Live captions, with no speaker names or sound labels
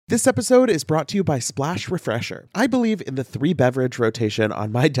This episode is brought to you by Splash Refresher. I believe in the 3-beverage rotation on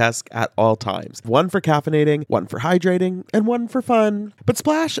my desk at all times. One for caffeinating, one for hydrating, and one for fun. But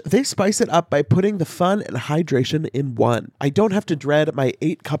Splash, they spice it up by putting the fun and hydration in one. I don't have to dread my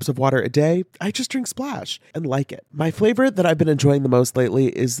 8 cups of water a day. I just drink Splash and like it. My flavor that I've been enjoying the most lately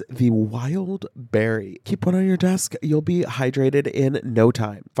is the Wild Berry. Keep one on your desk. You'll be hydrated in no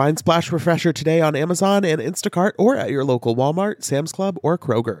time. Find Splash Refresher today on Amazon and Instacart or at your local Walmart, Sam's Club, or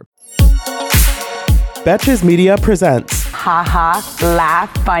Kroger. Betches Media presents Haha,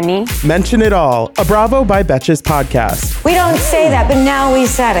 laugh, funny. Mention It All, a Bravo by Betches podcast. We don't say that, but now we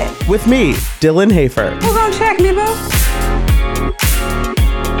said it. With me, Dylan Hafer. Hold on, check me, boo.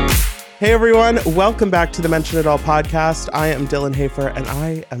 Hey everyone, welcome back to the Mention It All podcast. I am Dylan Hafer, and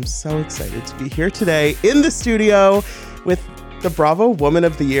I am so excited to be here today in the studio with the Bravo Woman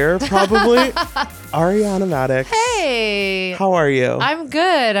of the Year, probably, Ariana Madix. Hey. How are you? I'm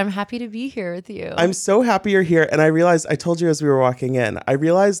good. I'm happy to be here with you. I'm so happy you're here. And I realized, I told you as we were walking in, I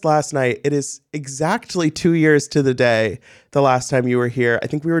realized last night it is exactly 2 years to the day the last time you were here. I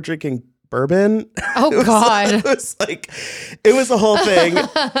think we were drinking bourbon. Oh, God. It was a whole thing.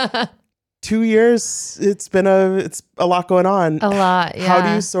 2 years, it's a lot going on. A lot, yeah. How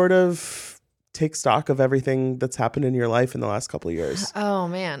do you sort of take stock of everything that's happened in your life in the last couple of years? Oh,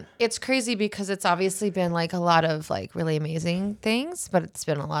 man. It's crazy because it's obviously been like a lot of like really amazing things, but it's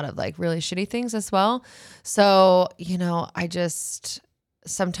been a lot of like really shitty things as well. So,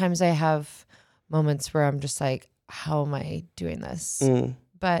 sometimes I have moments where I'm just like, how am I doing this?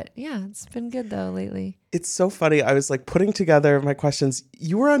 But yeah, it's been good though lately. It's so funny. I was like putting together my questions.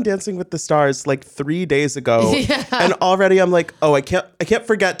 You were on Dancing with the Stars like 3 days ago. Yeah. And already I'm like, oh, I can't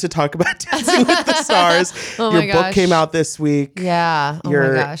forget to talk about Dancing with the Stars. Your book came out this week. Yeah.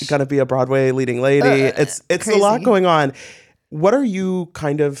 You're gonna be a Broadway leading lady. It's crazy. A lot going on. What are you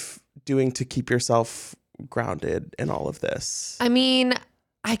kind of doing to keep yourself grounded in all of this? I mean,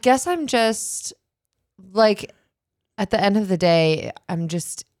 I guess I'm just like, at the end of the day, I'm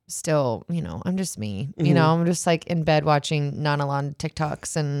just still, I'm just me. Mm-hmm. I'm just like in bed watching Nana Lan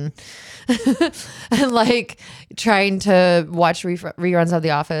TikToks and and like trying to watch reruns of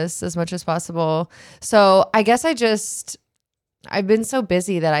The Office as much as possible. So I guess I've been so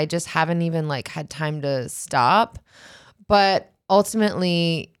busy that I just haven't even like had time to stop. But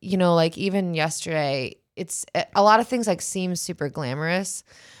ultimately, like even yesterday, it's a lot of things like seem super glamorous.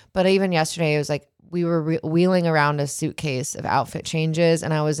 But even yesterday, it was like, we were wheeling around a suitcase of outfit changes,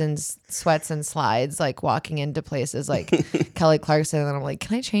 and I was in sweats and slides, like walking into places like Kelly Clarkson. And I'm like,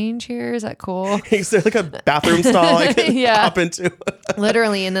 can I change here? Is that cool? Is there like a bathroom stall I can hop into?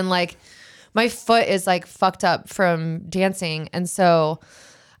 Literally. And then like my foot is like fucked up from dancing. And so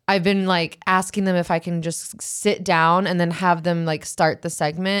I've been like asking them if I can just sit down and then have them like start the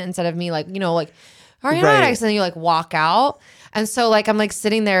segment instead of me like, like, Ariana Madix, and then you like walk out. And so like I'm like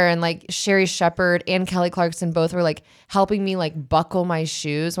sitting there and like Sherry Shepherd and Kelly Clarkson both were like helping me like buckle my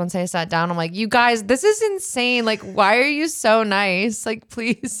shoes once I sat down. I'm like, you guys, this is insane. Like, why are you so nice? Like,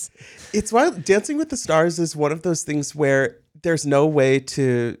 please. It's why Dancing with the Stars is one of those things where there's no way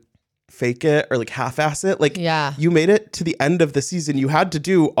to fake it or like half-ass it. Like, yeah, you made it to the end of the season. You had to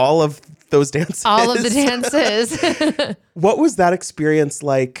do all of those dances. All of the dances. What was that experience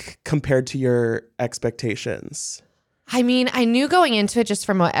like compared to your expectations? I mean, I knew going into it just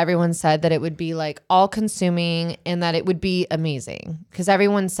from what everyone said that it would be like all consuming and that it would be amazing because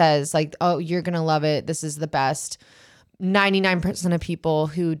everyone says like, oh, you're going to love it. This is the best. 99% of people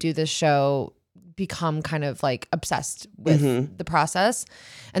who do this show become kind of like obsessed with the process.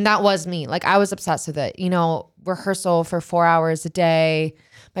 And that was me. Like I was obsessed with it, rehearsal for 4 hours a day.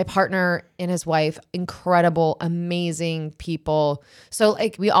 My partner and his wife, incredible, amazing people. So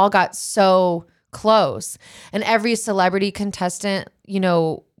like we all got so close, and every celebrity contestant,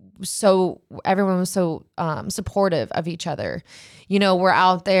 so everyone was so supportive of each other. We're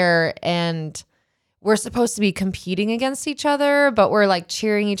out there and we're supposed to be competing against each other, but we're like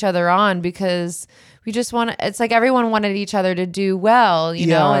cheering each other on because we just want to, it's like everyone wanted each other to do well,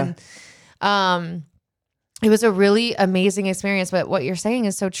 know? And it was a really amazing experience. But what you're saying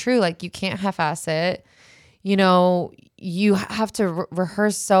is so true. Like you can't half-ass it. You have to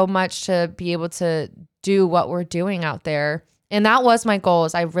rehearse so much to be able to do what we're doing out there. And that was my goal,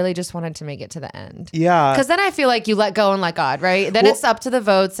 is I really just wanted to make it to the end. Yeah. Because then I feel like you let go and let God, right? Then it's up to the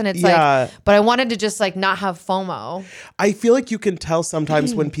votes and it's like, but I wanted to just like not have FOMO. I feel like you can tell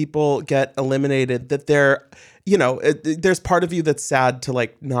sometimes when people get eliminated that they're, there's part of you that's sad to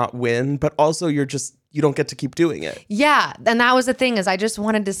like not win, but also you don't get to keep doing it. Yeah. And that was the thing, is I just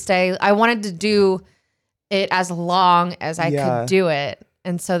wanted to stay. I wanted to do it as long as I could do it.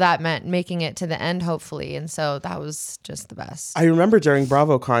 And so that meant making it to the end, hopefully. And so that was just the best. I remember during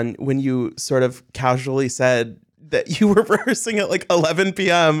BravoCon when you sort of casually said that you were rehearsing at like 11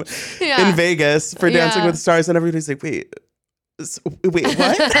 p.m. in Vegas for Dancing with the Stars. And everybody's like, wait,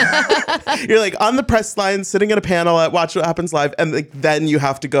 what? You're like on the press line, sitting in a panel at Watch What Happens Live. And like, then you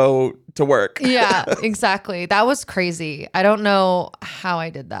have to go to work. Yeah, exactly. That was crazy. I don't know how I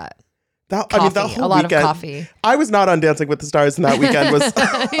did that. That whole a lot weekend, of coffee. I was not on Dancing with the Stars, and that weekend was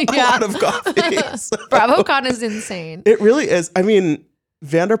a lot of coffee. So. BravoCon is insane. It really is. I mean,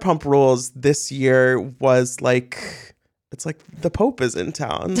 Vanderpump Rules this year was like, it's like the Pope is in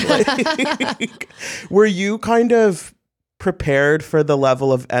town. Like, were you kind of prepared for the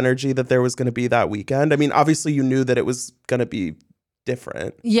level of energy that there was going to be that weekend? I mean, obviously you knew that it was going to be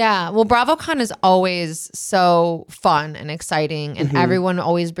different. Yeah. Well, BravoCon is always so fun and exciting, and everyone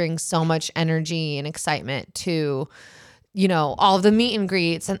always brings so much energy and excitement to, you know, all of the meet and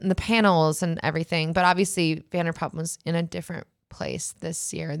greets and the panels and everything. But obviously Vanderpump was in a different place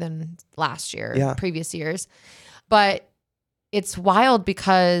this year than last year, previous years. But it's wild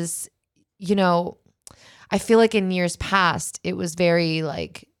because, you know, I feel like in years past, it was very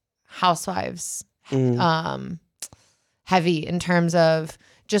like Housewives, heavy in terms of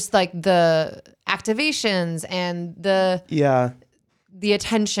just like the activations and the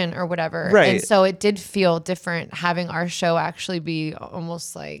attention or whatever. Right. And so it did feel different having our show actually be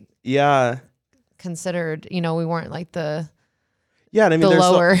almost like considered, you know, we weren't like the and I mean,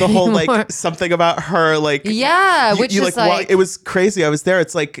 there's the whole like something about her, like which is like it was crazy. I was there.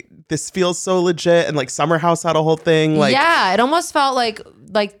 It's like this feels so legit, and like Summer House had a whole thing. Like it almost felt like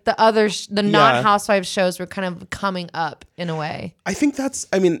the other non-Housewives shows were kind of coming up in a way. I think that's.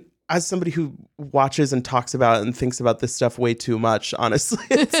 I mean, as somebody who watches and talks about and thinks about this stuff way too much, honestly,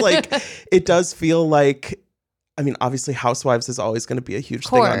 it's like it does feel like. I mean, obviously, Housewives is always going to be a huge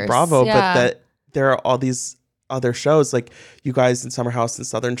thing on Bravo, but that there are all these other shows like you guys in Summer House and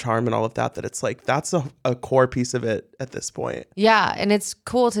Southern Charm and all of that it's like that's a core piece of it at this point. Yeah, and it's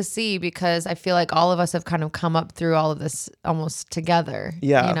cool to see because I feel like all of us have kind of come up through all of this almost together.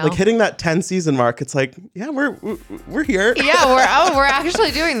 Yeah, you know? Like hitting that 10 season mark, it's like, yeah, we're here. Yeah, we're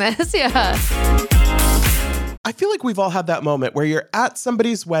actually doing this. Yeah. I feel like we've all had that moment where you're at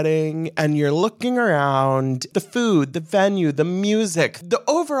somebody's wedding and you're looking around the food, the venue, the music, the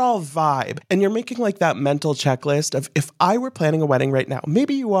overall vibe, and you're making like that mental checklist of if I were planning a wedding right now,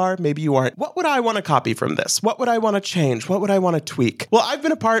 maybe you are, maybe you aren't, what would I want to copy from this? What would I want to change? What would I want to tweak? Well, I've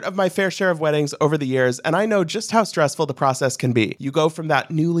been a part of my fair share of weddings over the years, and I know just how stressful the process can be. You go from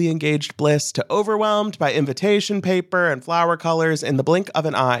that newly engaged bliss to overwhelmed by invitation paper and flower colors in the blink of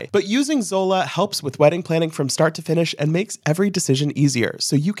an eye. But using Zola helps with wedding planning from start to finish and makes every decision easier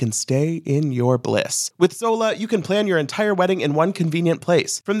so you can stay in your bliss. With Zola, you can plan your entire wedding in one convenient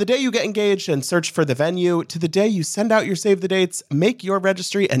place. From the day you get engaged and search for the venue to the day you send out your save the dates, make your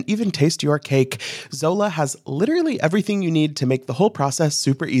registry, and even taste your cake, Zola has literally everything you need to make the whole process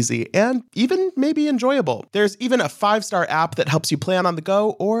super easy and even maybe enjoyable. There's even a 5-star app that helps you plan on the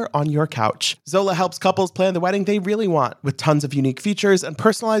go or on your couch. Zola helps couples plan the wedding they really want with tons of unique features and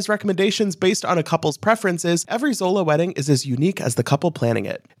personalized recommendations based on a couple's preferences. Every Zola wedding is as unique as the couple planning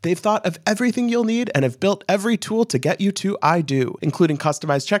it. They've thought of everything you'll need and have built every tool to get you to I do, including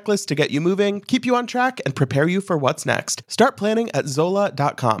customized checklists to get you moving, keep you on track, and prepare you for what's next. Start planning at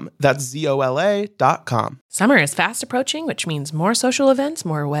Zola.com. That's ZOLA.com. Summer is fast approaching, which means more social events,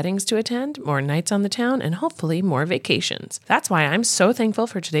 more weddings to attend, more nights on the town, and hopefully more vacations. That's why I'm so thankful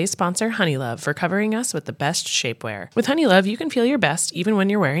for today's sponsor, Honeylove, for covering us with the best shapewear. With Honeylove, you can feel your best even when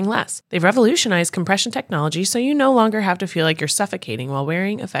you're wearing less. They've revolutionized compression technology so you no longer have to feel like you're suffocating while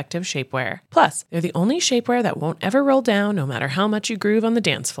wearing effective shapewear. Plus, they're the only shapewear that won't ever roll down no matter how much you groove on the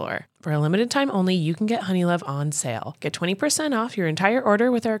dance floor. For a limited time only, you can get Honeylove on sale. Get 20% off your entire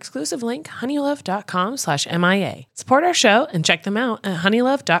order with our exclusive link, honeylove.com/MIA. Support our show and check them out at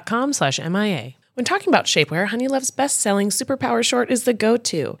honeylove.com/MIA. When talking about shapewear, Honeylove's best-selling Superpower Short is the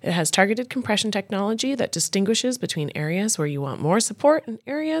go-to. It has targeted compression technology that distinguishes between areas where you want more support and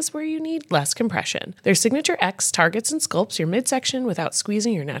areas where you need less compression. Their Signature X targets and sculpts your midsection without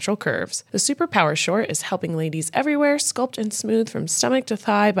squeezing your natural curves. The Superpower Short is helping ladies everywhere sculpt and smooth from stomach to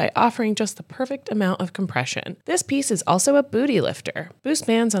thigh by offering just the perfect amount of compression. This piece is also a booty lifter. Boost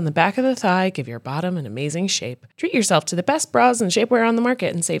bands on the back of the thigh give your bottom an amazing shape. Treat yourself to the best bras and shapewear on the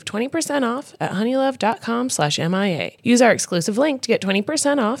market and save 20% off at honeylove.com/MIA. Use our exclusive link to get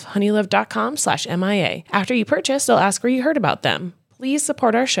 20% off honeylove.com/MIA. After you purchase, they'll ask where you heard about them. Please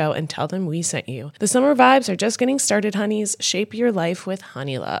support our show and tell them we sent you. The summer vibes are just getting started, honeys. Shape your life with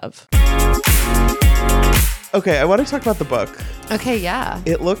Honeylove. Okay, I want to talk about the book. Okay, yeah.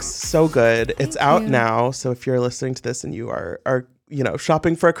 It looks so good. It's out you. now. So if you're listening to this and you are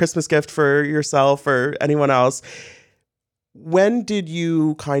shopping for a Christmas gift for yourself or anyone else, when did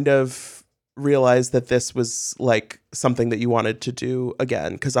you kind of realize that this was like something that you wanted to do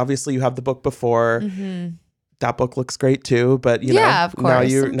again? Because obviously you have the book before. Mm-hmm. That book looks great too, but Yeah, of course. now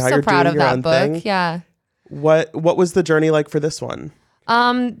you're I'm now so you're proud doing of your that own book. thing. Yeah. What was the journey like for this one?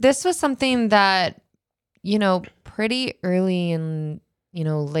 This was something that, pretty early in,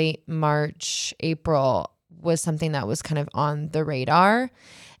 late March, April was something that was kind of on the radar,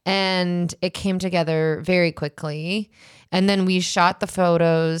 and it came together very quickly. And then we shot the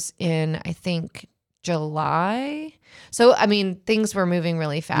photos in, I think, July. So, I mean, things were moving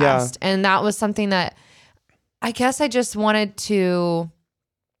really fast. Yeah. And that was something that I guess I just wanted to,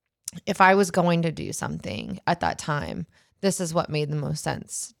 if I was going to do something at that time, this is what made the most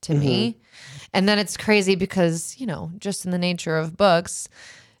sense to me. And then it's crazy because, just in the nature of books,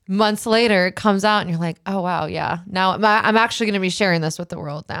 months later it comes out and you're like, oh, wow, yeah. Now I'm actually going to be sharing this with the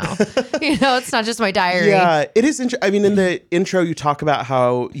world now. It's not just my diary. Yeah, it is. I mean, in the intro, you talk about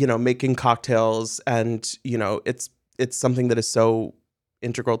how, making cocktails and, it's something that is so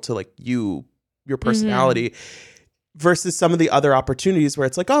integral to like your personality versus some of the other opportunities where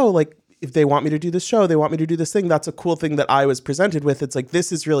it's like, oh, like, if they want me to do this show, they want me to do this thing. That's a cool thing that I was presented with. It's like,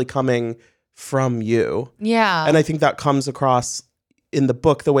 this is really coming from you. Yeah. And I think that comes across in the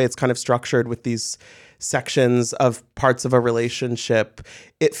book, the way it's kind of structured with these sections of parts of a relationship.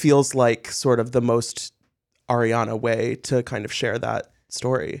 It feels like sort of the most Ariana way to kind of share that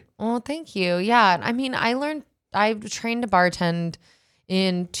story. Well, thank you. Yeah. I mean, I trained to bartend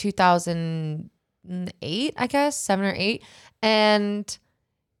in 2008, I guess, 7 or 8. And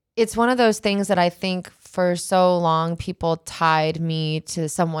it's one of those things that I think for so long people tied me to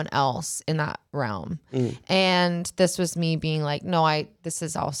someone else in that realm. And this was me being like, no, this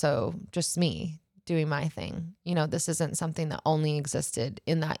is also just me doing my thing. This isn't something that only existed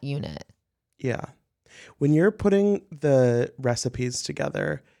in that unit. Yeah. When you're putting the recipes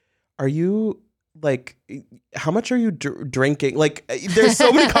together, are you like, how much are you drinking? Like, there's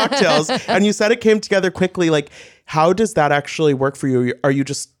so many cocktails and you said it came together quickly. Like, how does that actually work for you? Are you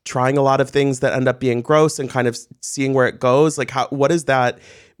just trying a lot of things that end up being gross and kind of seeing where it goes? Like, what is that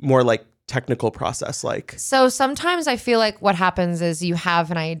more like technical process like? So sometimes I feel like what happens is you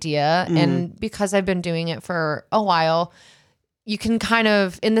have an idea, and because I've been doing it for a while, you can kind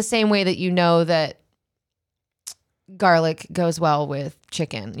of, in the same way that that garlic goes well with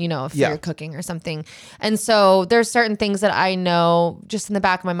chicken, if you're cooking or something. And so there's certain things that I know just in the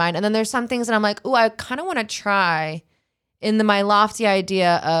back of my mind. And then there's some things that I'm like, oh, I kind of want to try in my lofty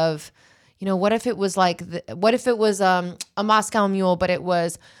idea of, what if it was like, what if it was a Moscow Mule, but it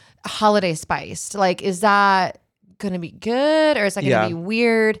was holiday spiced? Like, is that going to be good or is that going to be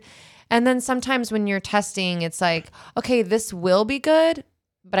weird? And then sometimes when you're testing, it's like, okay, this will be good,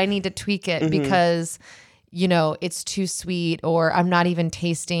 but I need to tweak it because it's too sweet, or I'm not even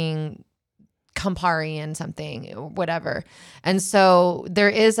tasting Campari in something or whatever. And so there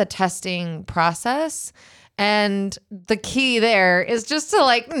is a testing process. And the key there is just to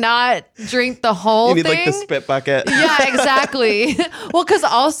like not drink the whole thing. You need thing. like the spit bucket. Yeah, exactly. Well, because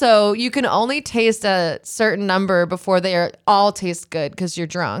also you can only taste a certain number before they all taste good because you're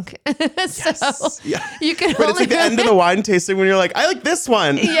drunk. So you can but it's like the end of the wine tasting when you're like, I like this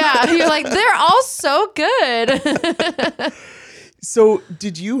one. Yeah, you're like, they're all so good. So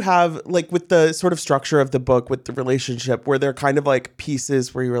did you have, like, with the sort of structure of the book, with the relationship, were there kind of like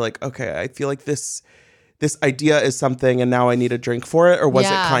pieces where you were like, okay, I feel like this idea is something and now I need a drink for it? Or was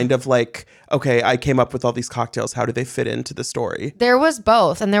it kind of like, okay, I came up with all these cocktails, how do they fit into the story? There was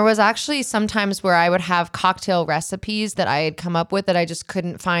both. And there was actually sometimes where I would have cocktail recipes that I had come up with that I just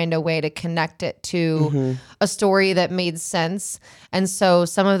couldn't find a way to connect it to a story that made sense. And so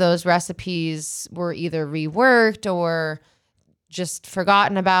some of those recipes were either reworked or just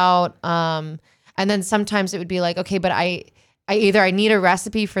forgotten about. And then sometimes it would be like, okay, but I need a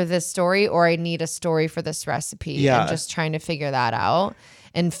recipe for this story or I need a story for this recipe. Yeah. And just trying to figure that out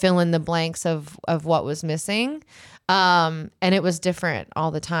and fill in the blanks of what was missing. And it was different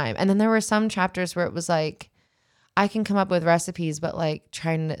all the time. And then there were some chapters where it was like, I can come up with recipes, but like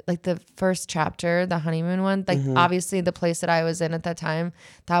trying to, like the first chapter, the honeymoon one, like obviously the place that I was in at that time,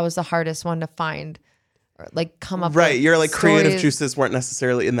 that was the hardest one to find. Like come up right. with Your like stories. creative juices weren't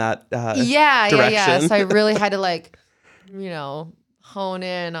necessarily in that direction. Yeah. So I really had to like, hone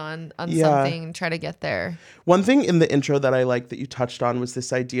in on something and try to get there. One thing in the intro that I like that you touched on was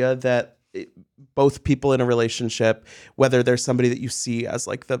this idea that both people in a relationship, whether there's somebody that you see as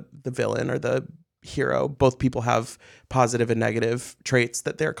like the villain or the hero. Both people have positive and negative traits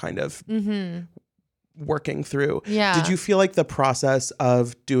that they're kind of working through. Yeah. Did you feel like the process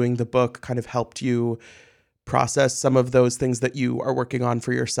of doing the book kind of helped you process some of those things that you are working on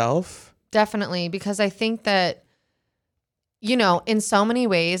for yourself? Definitely, because I think that, you know, in so many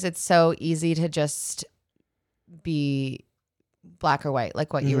ways, it's so easy to just be black or white,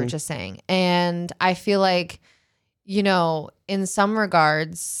 like what you were just saying. And I feel like, you know, in some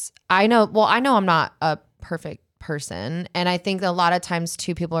regards, I know I'm not a perfect person. And I think a lot of times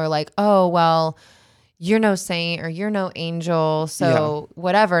too, people are like, oh, well, you're no saint or you're no angel. So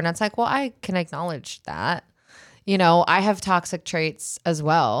whatever. And it's like, well, I can acknowledge that. You know, I have toxic traits as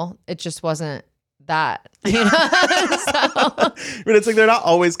well. It just wasn't that, you know? But it's like they're not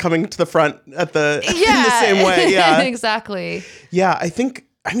always coming to the front at the in the same way. Yeah. Exactly. Yeah, I think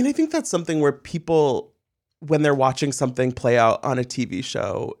that's something where people, when they're watching something play out on a TV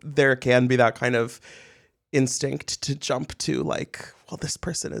show, there can be that kind of instinct to jump to like, well, this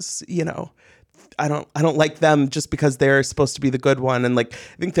person is, you know, I don't like them just because they're supposed to be the good one. And like,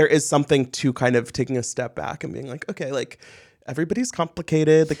 I think there is something to kind of taking a step back and being like, okay, like everybody's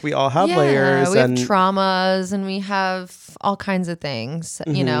complicated. Like we all have layers. We have traumas and we have all kinds of things,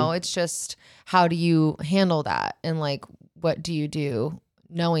 you know, it's just, how do you handle that? And like, what do you do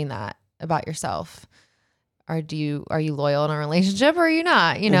knowing that about yourself? Are you loyal in a relationship or are you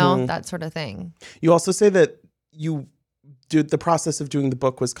not? You know, that sort of thing. You also say that the process of doing the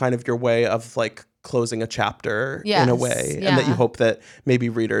book was kind of your way of like closing a chapter in a way, and that you hope that maybe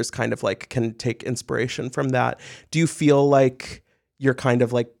readers kind of like can take inspiration from that. Do you feel like you're kind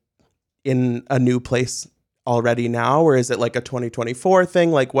of like in a new place already now, or is it like a 2024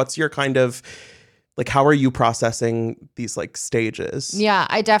 thing? Like what's your kind of like, how are you processing these like stages? Yeah,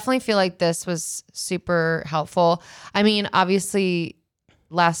 I definitely feel like this was super helpful. I mean, obviously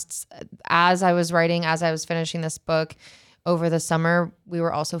as I was finishing this book over the summer, we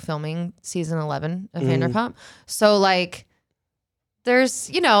were also filming season 11 of Vanderpump. So like there's,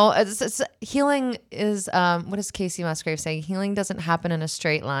 you know, it's healing is, what does Casey Musgrave say? Healing doesn't happen in a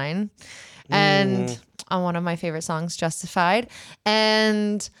straight line. And on one of my favorite songs, Justified.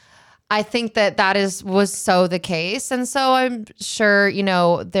 And I think that was so the case. And so I'm sure, you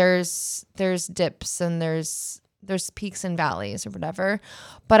know, there's dips and there's peaks and valleys or whatever.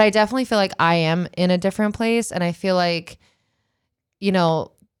 But I definitely feel like I am in a different place. And I feel like, you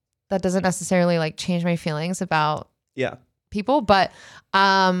know, that doesn't necessarily like change my feelings about people. But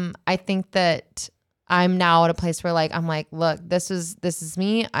I think that I'm now at a place where like, I'm like, look, this is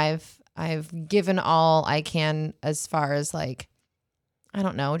me. I've given all I can as far as like, I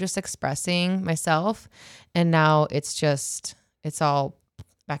don't know, just expressing myself. And now it's all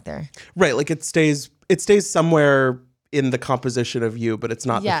back there. Right. Like it stays somewhere in the composition of you, but it's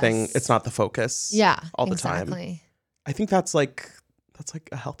not the thing. It's not the focus all the time. I think that's like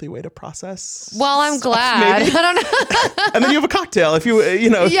a healthy way to process. Well, I'm glad. Maybe. I don't know. And then you have a cocktail if you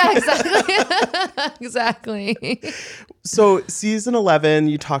know. Yeah, exactly. Exactly. So season 11,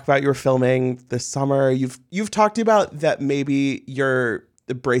 you talk about you were filming this summer. You've talked about that maybe you're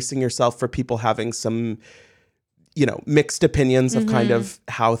bracing yourself for people having some, you know, mixed opinions of kind of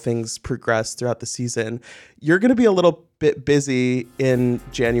how things progress throughout the season. You're going to be a little bit busy in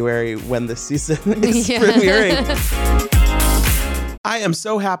January when the season is premiering. I am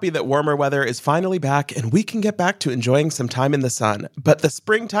so happy that warmer weather is finally back and we can get back to enjoying some time in the sun. But the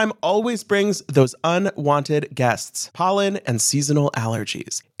springtime always brings those unwanted guests, pollen and seasonal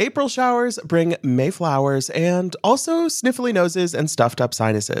allergies. April showers bring May flowers and also sniffly noses and stuffed up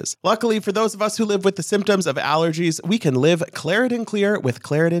sinuses. Luckily for those of us who live with the symptoms of allergies, we can live Claritin Clear with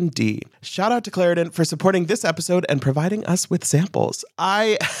Claritin D. Shout out to Claritin for supporting this episode and providing us with samples.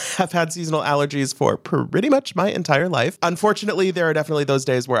 I have had seasonal allergies for pretty much my entire life. Unfortunately, there are definitely those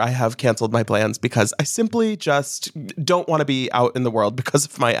days where I have canceled my plans because I simply just don't want to be out in the world because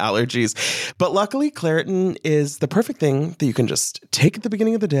of my allergies. But luckily, Claritin is the perfect thing that you can just take at the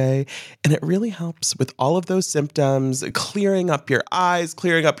beginning of the day, and it really helps with all of those symptoms, clearing up your eyes,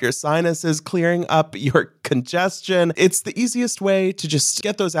 clearing up your sinuses, clearing up your congestion. It's the easiest way to just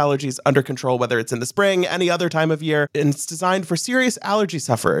get those allergies under control, whether it's in the spring, any other time of year, and it's designed for serious allergy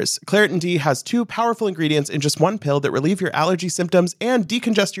sufferers. Claritin D has 2 powerful ingredients in just one pill that relieve your allergy symptoms and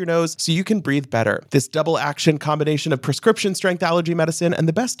decongest your nose so you can breathe better. This double action combination of prescription strength allergy medicine and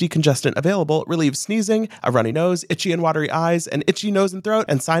the best decongestant available relieves sneezing, a runny nose, itchy and watery eyes, an itchy nose and throat,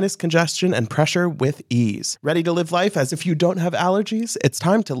 and sinus congestion and pressure with ease. Ready to live life as if you don't have allergies? It's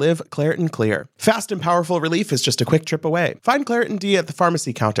time to live Claritin Clear. Fast and powerful relief is just a quick trip away. Find Claritin D at the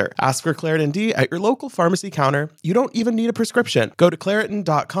pharmacy counter. Ask for Claritin D at your local pharmacy counter. You don't even need a prescription. Go to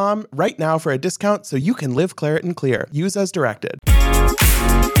Claritin.com right now for a discount so you can live Claritin Clear. Use as directed.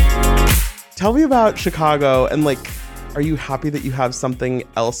 Tell me about Chicago and are you happy that you have something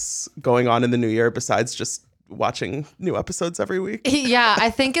else going on in the new year besides just watching new episodes every week? Yeah, I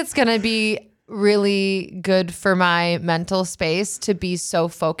think it's going to be really good for my mental space to be so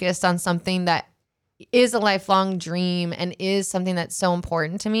focused on something that is a lifelong dream and is something that's so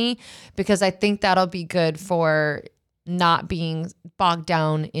important to me, because I think that'll be good for not being bogged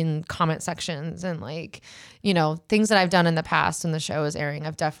down in comment sections and things that I've done in the past when the show is airing.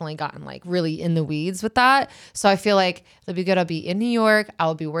 I've definitely gotten really in the weeds with that. So I feel like it'll be good. I'll be in New York.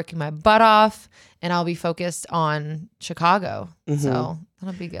 I'll be working my butt off and I'll be focused on Chicago. Mm-hmm. So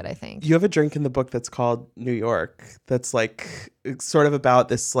that'll be good, I think. You have a drink in the book that's called New York. That's sort of about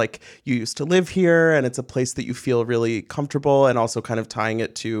this, you used to live here and it's a place that you feel really comfortable, and also kind of tying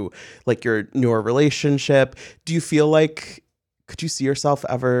it to your newer relationship. Do you feel could you see yourself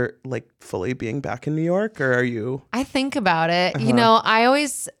ever fully being back in New York, or are you? I think about it. Uh-huh.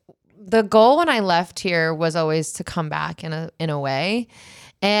 The goal when I left here was always to come back in a way.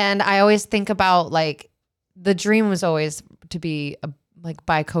 And I always think about the dream was always to be a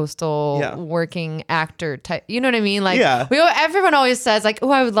bi-coastal working actor type. You know what I mean? Everyone always says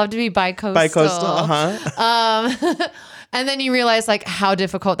oh, I would love to be bi-coastal. Bi-coastal, uh-huh. And then you realize how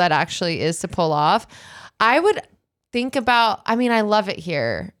difficult that actually is to pull off. I would think about, I love it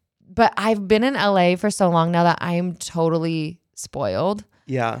here, but I've been in LA for so long now that I'm totally spoiled.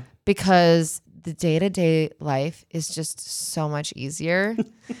 Yeah. Because the day-to-day life is just so much easier.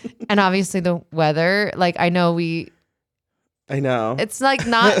 And obviously the weather, I know it's not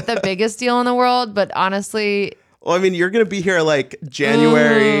the biggest deal in the world, but honestly, well, you're going to be here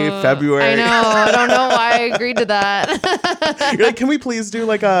January, February. I know. I don't know why I agreed to that. You're can we please do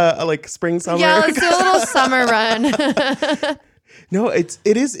a spring, summer? Yeah, let's do a little summer run. No, it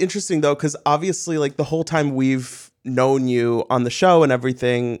is interesting though, because obviously the whole time we've known you on the show and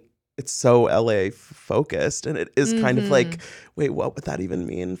everything, it's so LA focused, and it is kind of wait, what would that even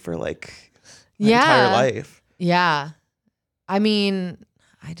mean for my entire life? Yeah. I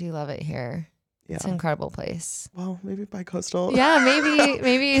do love it here. Yeah. It's an incredible place. Well, maybe bi-coastal. Yeah,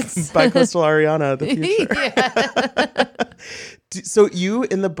 maybe it's bi-coastal Ariana the future. So you,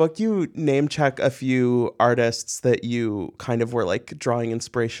 in the book, you name check a few artists that you kind of were drawing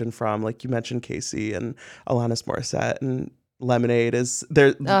inspiration from. You mentioned Casey and Alanis Morissette, and Lemonade is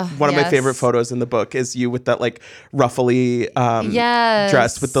there. One of my favorite photos in the book is you with that ruffly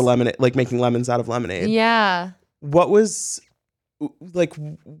dress with the lemonade, making lemons out of lemonade. Yeah. What was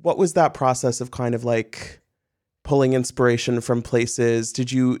that process of kind of pulling inspiration from places?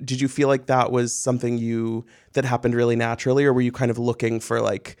 Did you feel that was something that happened really naturally, or were you kind of looking for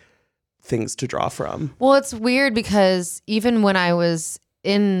things to draw from? Well, it's weird because even when I was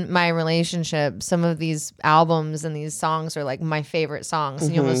in my relationship, some of these albums and these songs are my favorite songs.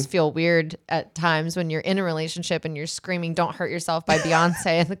 And you almost feel weird at times when you're in a relationship and you're screaming "Don't Hurt Yourself" by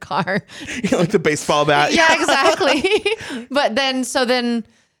Beyonce in the car. The baseball bat. Yeah, exactly. But then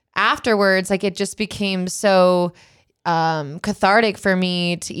afterwards, it just became so cathartic for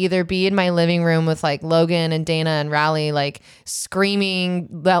me to either be in my living room with Logan and Dana and Raleigh screaming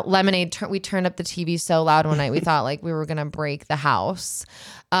Lemonade. We turned up the TV so loud one night we thought we were gonna break the house,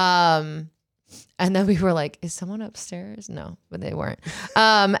 and then we were is someone upstairs? No, but they weren't.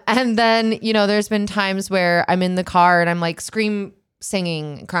 And then there's been times where I'm in the car and I'm scream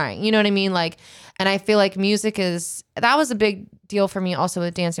singing, crying, you know what I mean? And I feel music that was a big deal for me also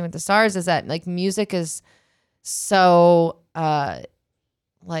with Dancing with the Stars, is that music is so such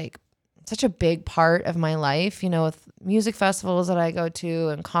a big part of my life, with music festivals that I go to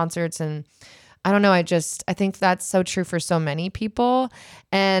and concerts, and I don't know, I think that's so true for so many people.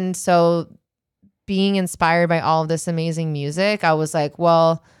 And so being inspired by all of this amazing music, I was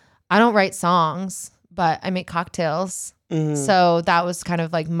well, I don't write songs, but I make cocktails. Mm-hmm. So that was kind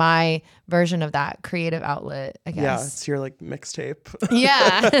of my version of that creative outlet, I guess. Yeah, it's your mixtape.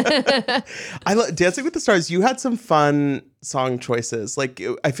 Yeah. I love Dancing with the Stars. You had some fun song choices.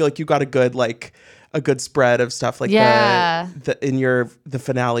 I feel you got a good spread of stuff. The in the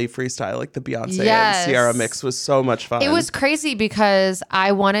finale freestyle, the Beyonce and Sierra mix was so much fun. It was crazy because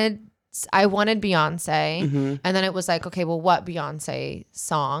I wanted I wanted Beyonce, and then it was like, okay, well, what Beyonce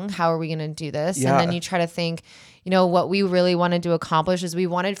song? How are we going to do this? Yeah. And then you try to think, what we really wanted to accomplish is we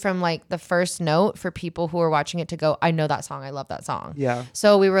wanted from like the first note for people who are watching it to go, I know that song. I love that song. Yeah.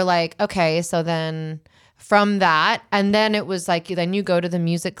 So we were like, okay, so then from that, and then it was like, then you go to the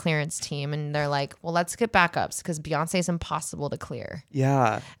music clearance team and they're like, well, let's get backups because Beyonce is impossible to clear.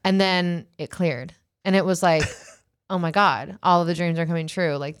 Yeah. And then it cleared. And it was like, oh my God, all of the dreams are coming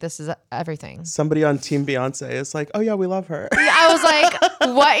true. Like, this is everything. Somebody on Team Beyonce is like, oh yeah, we love her. I was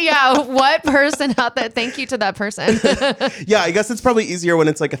like, what? Yeah, what person out there? Thank you to that person. Yeah, I guess it's probably easier when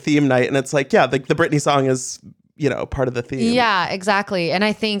it's like a theme night and it's like, yeah, the Britney song is, part of the theme. Yeah, exactly. And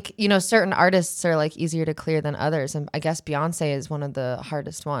I think, certain artists are like easier to clear than others. And I guess Beyonce is one of the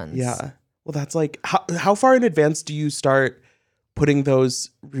hardest ones. Yeah. Well, that's like, how far in advance do you start putting those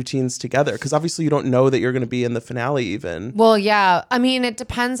routines together? Because obviously you don't know that you're going to be in the finale even. Well, yeah. I mean, it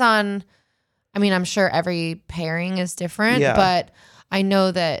depends on, I'm sure every pairing is different, but I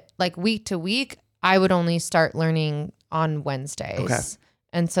know that like week to week, I would only start learning on Wednesdays. Okay.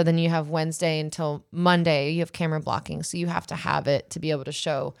 And so then you have Wednesday until Monday, you have camera blocking. So you have to have it to be able to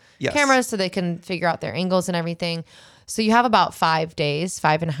show cameras so they can figure out their angles and everything. So you have about 5 days,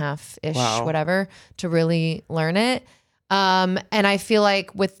 5.5-ish, whatever, to really learn it. And I feel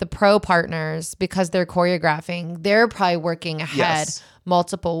like with the pro partners, because they're choreographing, they're probably working ahead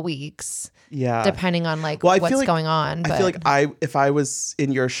multiple weeks. Yeah. Depending on like Well, what's going on. I feel like if I was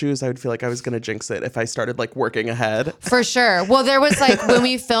in your shoes, I would feel like I was going to jinx it if I started like working ahead. For sure. Well, there was like when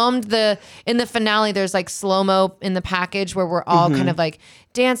we filmed in the finale, there's like slow-mo in the package where we're all kind of like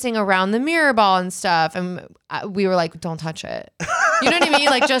dancing around the mirror ball and stuff. And we were like, don't touch it. You know what I mean?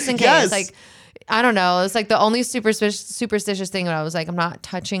 Like just in case. Yes. Like, I don't know. It's like the only superstitious thing that I was like, I'm not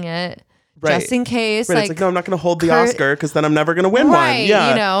touching it. Right. Just in case. Right. It's like, no, I'm not going to hold the Oscar because then I'm never going to win one.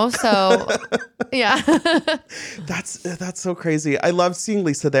 Yeah. So yeah. That's so crazy. I love seeing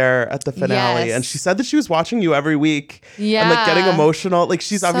Lisa there at the finale. Yes. And she said that she was watching you every week. Yeah. And like getting emotional. Like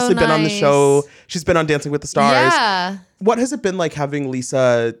she's So obviously been on the nice. show. She's been on Dancing with the Stars. Yeah. What has it been like having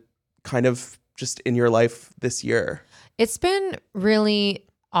Lisa kind of just in your life this year? It's been really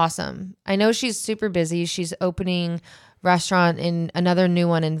awesome. I know she's super busy. She's opening restaurant in another new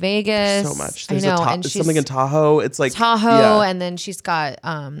one in Vegas. So much. I There's know. and something in Tahoe. It's like Tahoe, and then she's got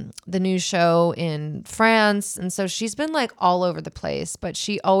the new show in France, and so she's been like all over the place. But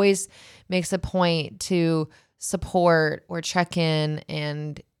she always makes a point to support or check in,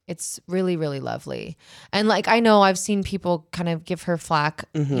 and it's really, really lovely. And like I know I've seen people kind of give her flack,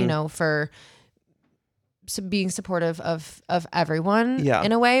 for being supportive of everyone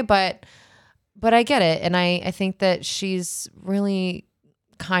in a way, but I get it. And I think that she's really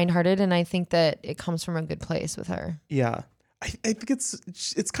kind-hearted, and I think that it comes from a good place with her. Yeah. I think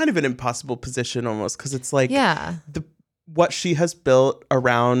it's kind of an impossible position almost because it's like what she has built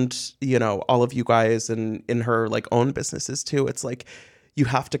around, all of you guys and in her like own businesses too. It's like you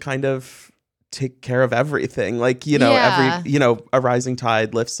have to kind of take care of everything. Like, every, a rising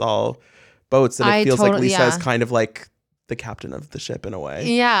tide lifts all boats. And it feels like Lisa is kind of like the captain of the ship in a way.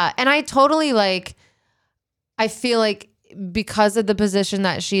 Yeah. And I totally I feel like because of the position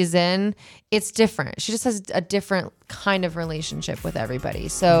that she's in, it's different. She just has a different kind of relationship with everybody.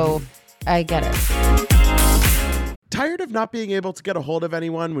 So I get it. Tired of not being able to get a hold of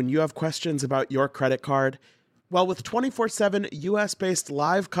anyone when you have questions about your credit card? Well, with 24/7 US-based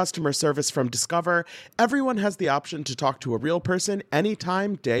live customer service from Discover, everyone has the option to talk to a real person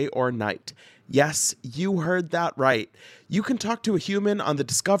anytime, day or night. Yes, you heard that right. You can talk to a human on the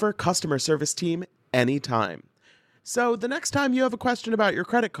Discover customer service team anytime. So the next time you have a question about your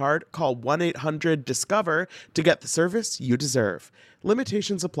credit card, call 1-800-DISCOVER to get the service you deserve.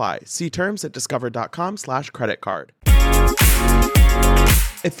 Limitations apply. See terms at discover.com/creditcard.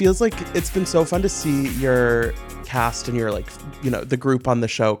 It feels like it's been so fun to see your cast and your the group on the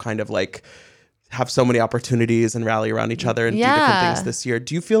show kind of like have so many opportunities and rally around each other and do different things this year.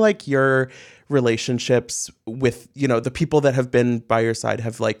 Do you feel like your relationships with, the people that have been by your side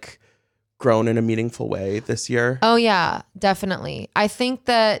have like grown in a meaningful way this year? Oh yeah, definitely. I think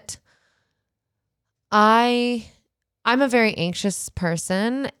that I'm a very anxious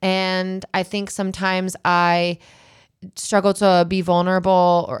person, and I think sometimes I struggle to be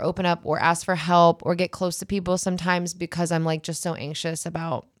vulnerable or open up or ask for help or get close to people sometimes because I'm like just so anxious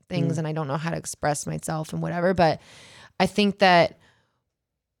about things and I don't know how to express myself and whatever. But I think that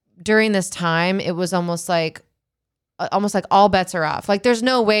during this time, it was almost like all bets are off. Like there's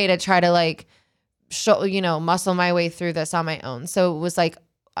no way to try to like show, muscle my way through this on my own. So it was like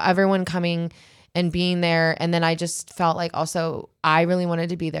everyone coming and being there. And then I just felt like also I really wanted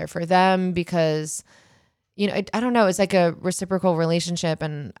to be there for them because, you know, I don't know, it's like a reciprocal relationship.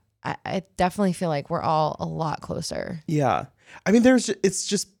 And I definitely feel like we're all a lot closer. Yeah. I mean, it's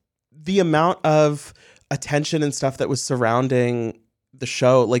just the amount of attention and stuff that was surrounding the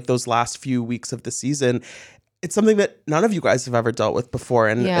show, like those last few weeks of the season. It's something that none of you guys have ever dealt with before.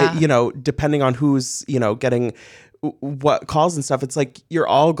 And, you know, depending on who's, you know, getting what calls and stuff, it's like you're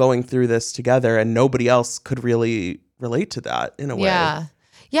all going through this together and nobody else could really relate to that in a way. Yeah.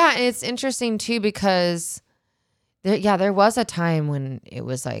 Yeah. And it's interesting too, because there was a time when it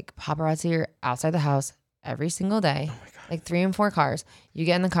was like paparazzi are outside the house every single day. Oh my God. Like 3 and 4 cars. You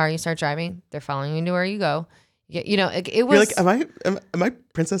get in the car, you start driving. They're following you to where you go. You know, it was. You're like, am I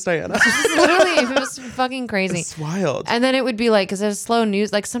Princess Diana? Literally, it was fucking crazy. It's wild. And then it would be like, because there's slow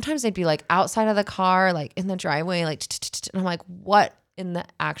news. Like sometimes they'd be like outside of the car, like in the driveway, like, and I'm like, what in the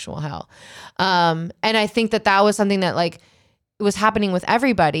actual hell? And I think that was something that like it was happening with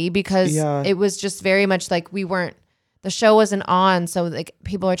everybody because it was just very much like the show wasn't on, so like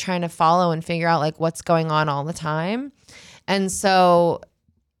people are trying to follow and figure out like what's going on all the time, and so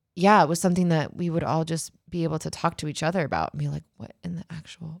it was something that we would all just be able to talk to each other about and be like, what in the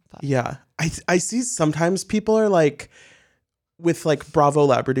actual fuck? Yeah. I see sometimes people are like, with like Bravo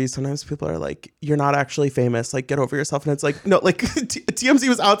celebrities, sometimes people are like, you're not actually famous, like get over yourself. And it's like, no, like TMZ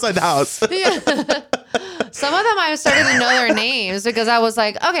was outside the house. Yeah. Some of them I started to know their names because I was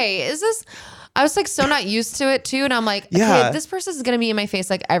like, okay, I was like so not used to it too. And I'm like, okay, this person is going to be in my face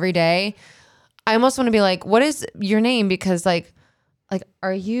like every day. I almost want to be like, what is your name? Because like,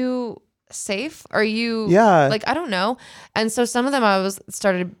 are you safe? Are you like, I don't know. And so some of them I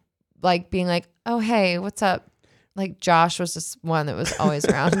started like being like, oh, hey, what's up? Like Josh was just one that was always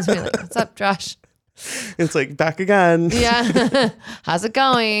around. And so like, what's up, Josh? It's like, back again. Yeah. How's it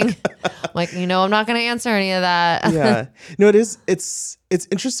going? Like, I'm not going to answer any of that. Yeah. No, it is. It's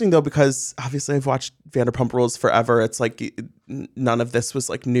interesting though, because obviously I've watched Vanderpump Rules forever. It's like none of this was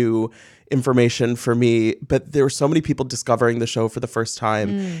like new information for me, but there were so many people discovering the show for the first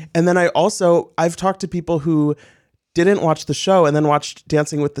time. And then I've talked to people who didn't watch the show and then watched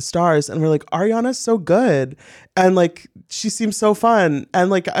Dancing with the Stars and were like, Ariana's so good. And like, she seems so fun. And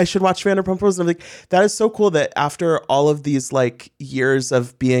like, I should watch Vanderpump Rules. And I'm like, that is so cool that after all of these like years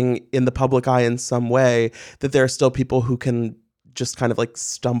of being in the public eye in some way, that there are still people who can just kind of like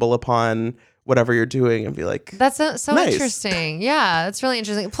stumble upon whatever you're doing and be like, that's so nice. Interesting. Yeah, it's really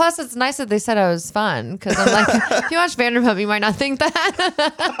interesting. Plus, it's nice that they said I was fun because I'm like, if you watch Vanderpump, you might not think that.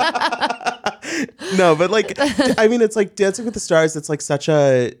 No, but like, I mean, it's like Dancing with the Stars. It's like such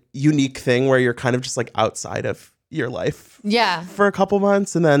a unique thing where you're kind of just like outside of your life for a couple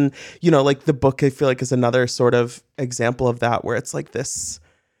months. And then, like the book, I feel like is another sort of example of that, where it's like this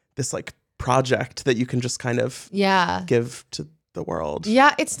like project that you can just kind of give to the world.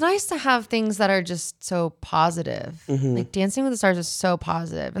 Yeah, it's nice to have things that are just so positive. Like Dancing with the Stars is so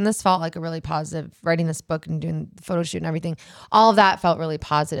positive, and this felt like a really positive. Writing this book and doing the photo shoot and everything, all of that felt really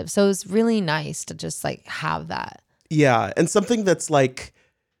positive. So it was really nice to just like have that. Yeah, and something that's like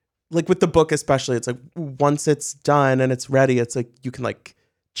with the book especially, it's like once it's done and it's ready, it's like you can like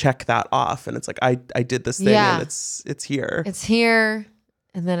check that off, and it's like I did this thing, and it's here. It's here,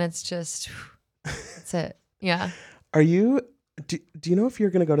 and then it's just that's it. Yeah. Are you? Do you know if you're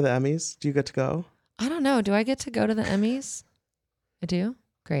going to go to the Emmys? Do you get to go? I don't know. Do I get to go to the Emmys? I do?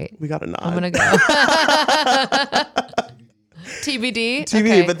 Great. We got a nod. I'm going to go. TBD?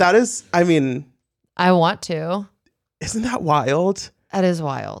 TBD, but that is, I mean. I want to. Isn't that wild? That is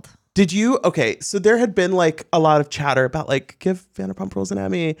wild. So there had been like a lot of chatter about like, give Vanderpump Rules an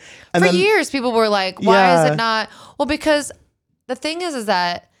Emmy. And for years, people were like, why is it not? Well, because the thing is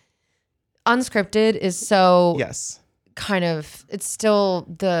that Unscripted is so. Yes. Kind of, it's still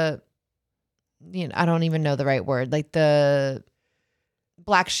the, I don't even know the right word, like the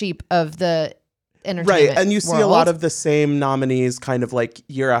black sheep of the entertainment right. And you see a lot of the same nominees kind of like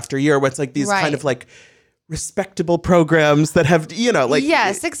year after year, where it's like these kind of like respectable programs that have, like.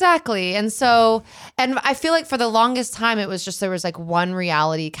 Yes, exactly. And so, and I feel like for the longest time, it was just, there was like one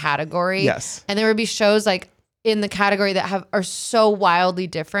reality category. Yes. And there would be shows like in the category that are so wildly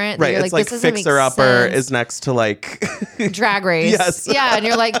different. Right. It's like Fixer Upper is next to like Drag Race. Yes. Yeah. And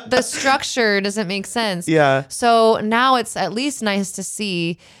you're like, the structure doesn't make sense. Yeah. So now it's at least nice to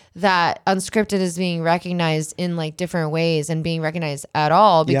see that Unscripted is being recognized in like different ways and being recognized at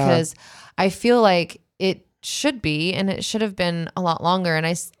all, because I feel like it should be, and it should have been a lot longer. And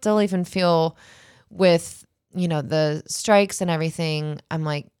I still even feel with, the strikes and everything, I'm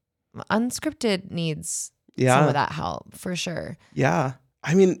like, Unscripted needs some of that help for sure. Yeah.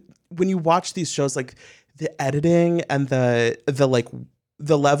 I mean, when you watch these shows, like the editing and the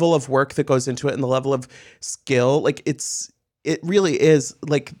level of work that goes into it and the level of skill, like it really is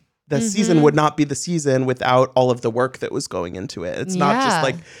like the season would not be the season without all of the work that was going into it. It's not just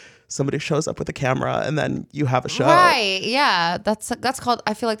like somebody shows up with a camera and then you have a show. Right. Yeah. That's called,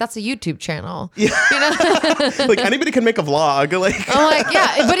 I feel like that's a YouTube channel. Yeah. You know? Like anybody can make a vlog. Like I'm like,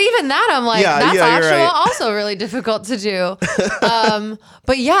 yeah. But even that, I'm like, that's also really difficult to do.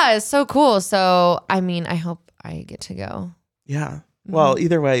 But yeah, it's so cool. So, I mean, I hope I get to go. Yeah. Well,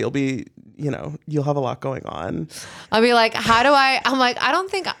 either way, you'll have a lot going on. I'll be like, I'm like, I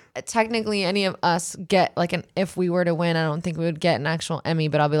don't think technically any of us get like if we were to win, I don't think we would get an actual Emmy,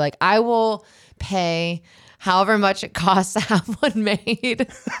 but I'll be like, I will pay however much it costs to have one made.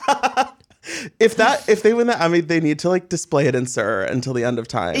 If they win the Emmy, they need to like display it in SUR until the end of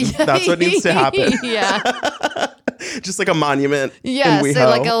time. That's what needs to happen. Yeah. Just like a monument. Yes, in so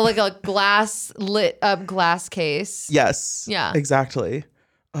like a glass lit up glass case. Yes. Yeah. Exactly.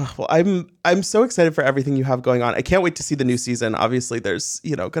 Oh, well, I'm so excited for everything you have going on. I can't wait to see the new season. Obviously, there's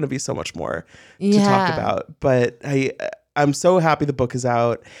going to be so much more to talk about. But I'm so happy the book is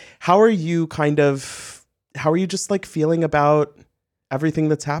out. How are you just like feeling about everything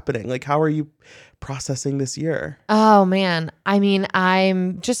that's happening? Like, how are you processing this year? Oh man, I mean,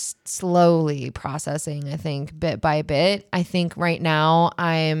 I'm just slowly processing. I think bit by bit. I think right now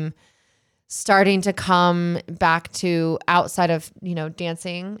I'm starting to come back to outside of,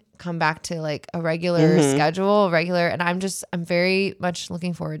 dancing, come back to like a regular schedule, and I'm very much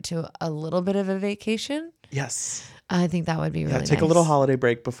looking forward to a little bit of a vacation. Yes. I think that would be really take nice. a little holiday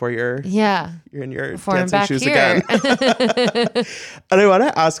break before you're in your before dancing shoes here. again. And I want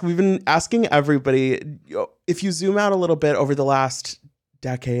to ask, we've been asking everybody, if you zoom out a little bit over the last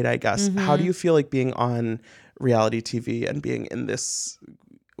decade, I guess, how do you feel like being on reality TV and being in this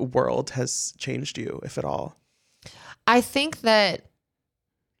world has changed you, if at all? I think that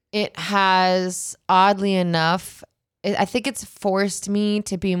it has, oddly enough, I think it's forced me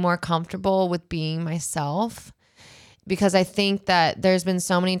to be more comfortable with being myself, because I think that there's been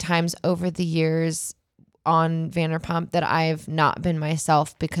so many times over the years on Vanderpump that I've not been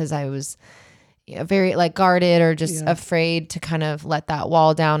myself because I was very like guarded or just afraid to kind of let that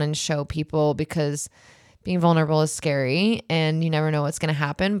wall down and show people, because being vulnerable is scary and you never know what's going to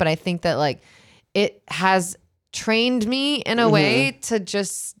happen. But I think that like it has trained me in a way to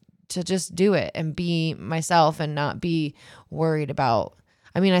just do it and be myself and not be worried about,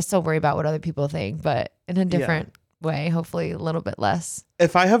 I mean, I still worry about what other people think, but in a different way, hopefully a little bit less.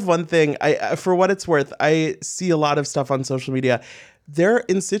 If I have one thing, for what it's worth, I see a lot of stuff on social media. There,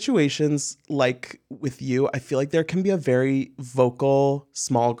 in situations like with you, I feel like there can be a very vocal,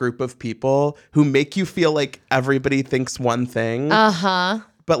 small group of people who make you feel like everybody thinks one thing.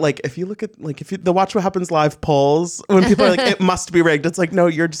 But like, if you look at like, the Watch What Happens Live polls, when people are like, it must be rigged, it's like, no,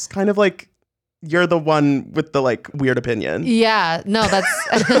 you're just kind of like, you're the one with the like weird opinion. Yeah, no, that's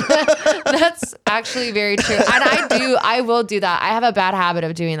that's actually very true. And I will do that. I have a bad habit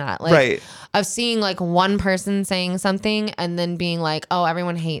of doing that. Like, of seeing like one person saying something and then being like, oh,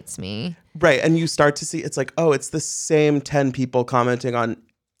 everyone hates me. Right. And you start to see, it's like, oh, it's the same 10 people commenting on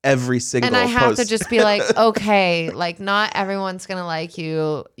every single post. And I have to just be like, okay, like not everyone's going to like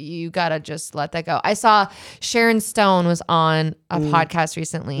you. You got to just let that go. I saw Sharon Stone was on a podcast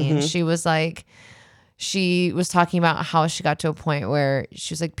recently and she was like, she was talking about how she got to a point where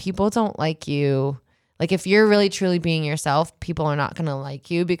she was like, people don't like you. Like if you're really truly being yourself, people are not going to like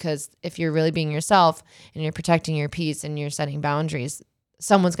you, because if you're really being yourself and you're protecting your peace and you're setting boundaries,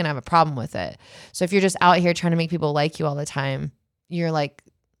 someone's going to have a problem with it. So if you're just out here trying to make people like you all the time, you're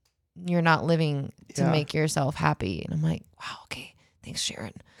not living to make yourself happy. And I'm like, wow, okay. Thanks,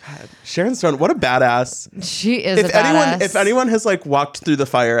 Sharon. God. Sharon Stone, what a badass. She is a badass. If anyone has like walked through the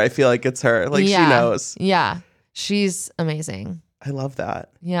fire, I feel like it's her. Like she knows. Yeah. She's amazing. I love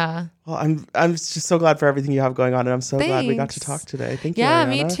that. Yeah. Well, I'm just so glad for everything you have going on, and I'm so glad we got to talk today. Thank you, Ariana.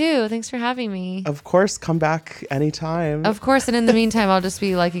 Me too. Thanks for having me. Of course, come back anytime. Of course, and in the meantime, I'll just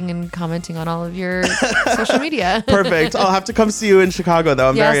be liking and commenting on all of your social media. Perfect. I'll have to come see you in Chicago, though.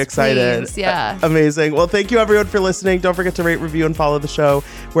 I'm very excited. Please. Yeah. Amazing. Well, thank you, everyone, for listening. Don't forget to rate, review, and follow the show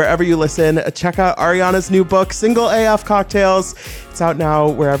wherever you listen. Check out Ariana's new book, Single AF Cocktails. It's out now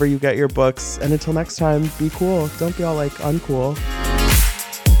wherever you get your books. And until next time, be cool. Don't be all like uncool.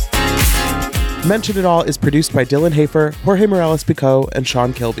 Mention It All is produced by Dylan Hafer, Jorge Morales-Pico, and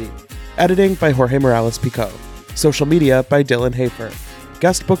Sean Kilby. Editing by Jorge Morales-Pico. Social media by Dylan Hafer.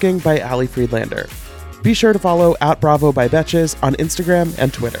 Guest booking by Ali Friedlander. Be sure to follow @Bravo by Betches on Instagram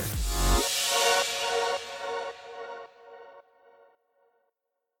and Twitter.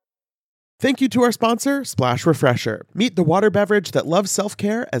 Thank you to our sponsor, Splash Refresher. Meet the water beverage that loves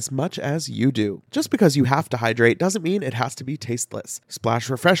self-care as much as you do. Just because you have to hydrate doesn't mean it has to be tasteless. Splash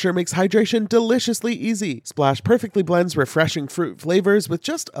Refresher makes hydration deliciously easy. Splash perfectly blends refreshing fruit flavors with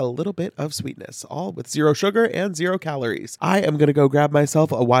just a little bit of sweetness, all with 0 sugar and 0 calories. I am going to go grab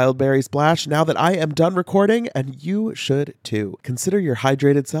myself a wild berry splash now that I am done recording, and you should too. Consider your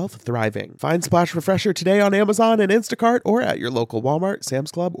hydrated self thriving. Find Splash Refresher today on Amazon and Instacart or at your local Walmart, Sam's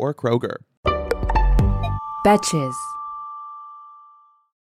Club, or Kroger. Betches.